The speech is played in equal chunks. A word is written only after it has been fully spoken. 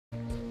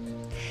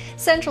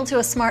Central to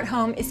a smart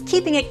home is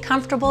keeping it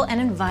comfortable and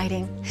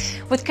inviting.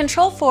 With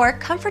Control4,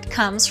 comfort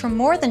comes from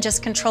more than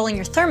just controlling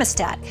your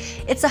thermostat.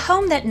 It's a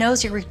home that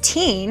knows your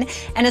routine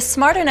and is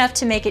smart enough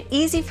to make it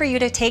easy for you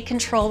to take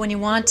control when you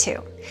want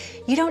to.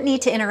 You don't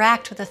need to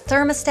interact with a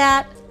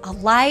thermostat, a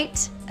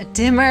light, a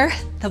dimmer,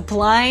 the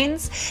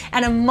blinds,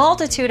 and a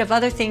multitude of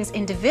other things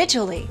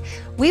individually.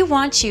 We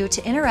want you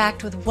to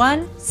interact with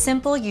one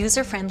simple,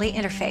 user-friendly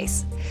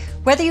interface.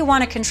 Whether you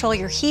want to control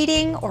your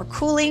heating or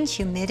cooling,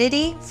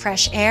 humidity,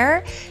 fresh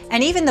air,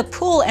 and even the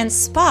pool and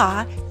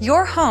spa,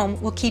 your home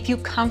will keep you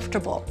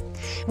comfortable.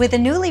 With a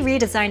newly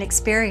redesigned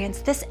experience,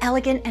 this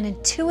elegant and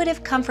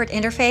intuitive comfort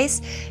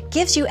interface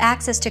gives you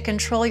access to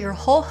control your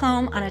whole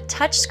home on a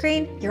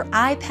touchscreen, your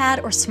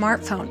iPad, or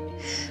smartphone.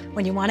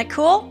 When you want it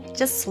cool,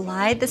 just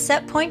slide the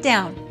set point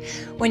down.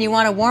 When you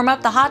want to warm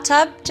up the hot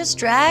tub, just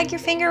drag your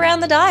finger around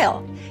the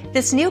dial.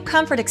 This new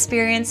comfort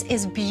experience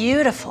is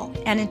beautiful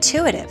and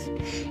intuitive.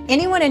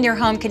 Anyone in your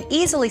home can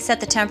easily set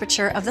the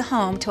temperature of the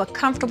home to a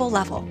comfortable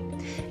level.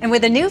 And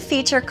with a new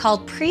feature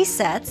called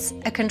Presets,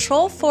 a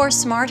Control4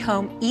 smart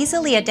home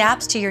easily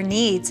adapts to your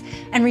needs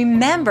and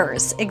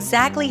remembers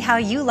exactly how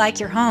you like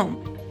your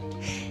home.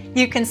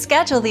 You can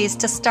schedule these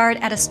to start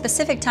at a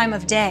specific time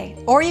of day,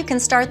 or you can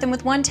start them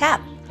with one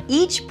tap.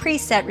 Each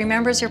preset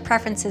remembers your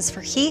preferences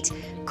for heat,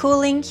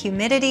 cooling,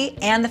 humidity,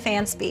 and the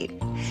fan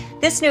speed.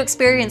 This new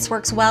experience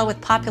works well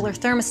with popular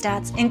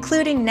thermostats,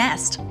 including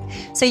Nest,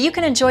 so you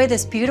can enjoy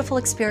this beautiful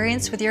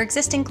experience with your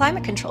existing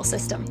climate control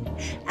system.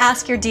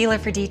 Ask your dealer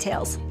for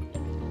details.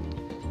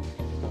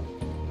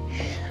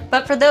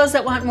 But for those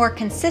that want more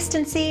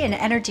consistency and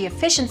energy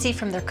efficiency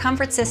from their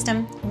comfort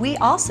system, we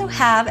also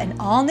have an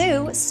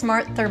all-new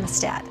smart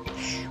thermostat.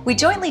 We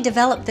jointly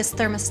developed this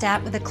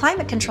thermostat with the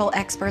climate control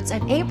experts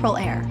at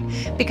Aprilaire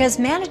because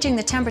managing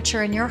the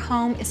temperature in your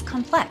home is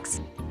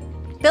complex.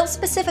 Built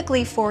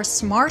specifically for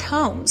smart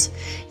homes,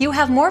 you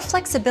have more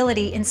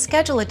flexibility in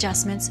schedule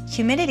adjustments,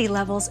 humidity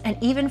levels, and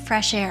even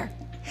fresh air.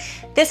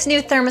 This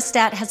new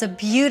thermostat has a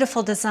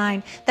beautiful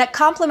design that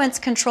complements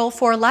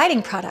Control4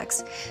 lighting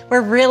products.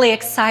 We're really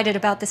excited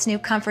about this new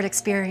comfort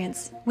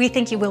experience. We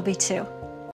think you will be too.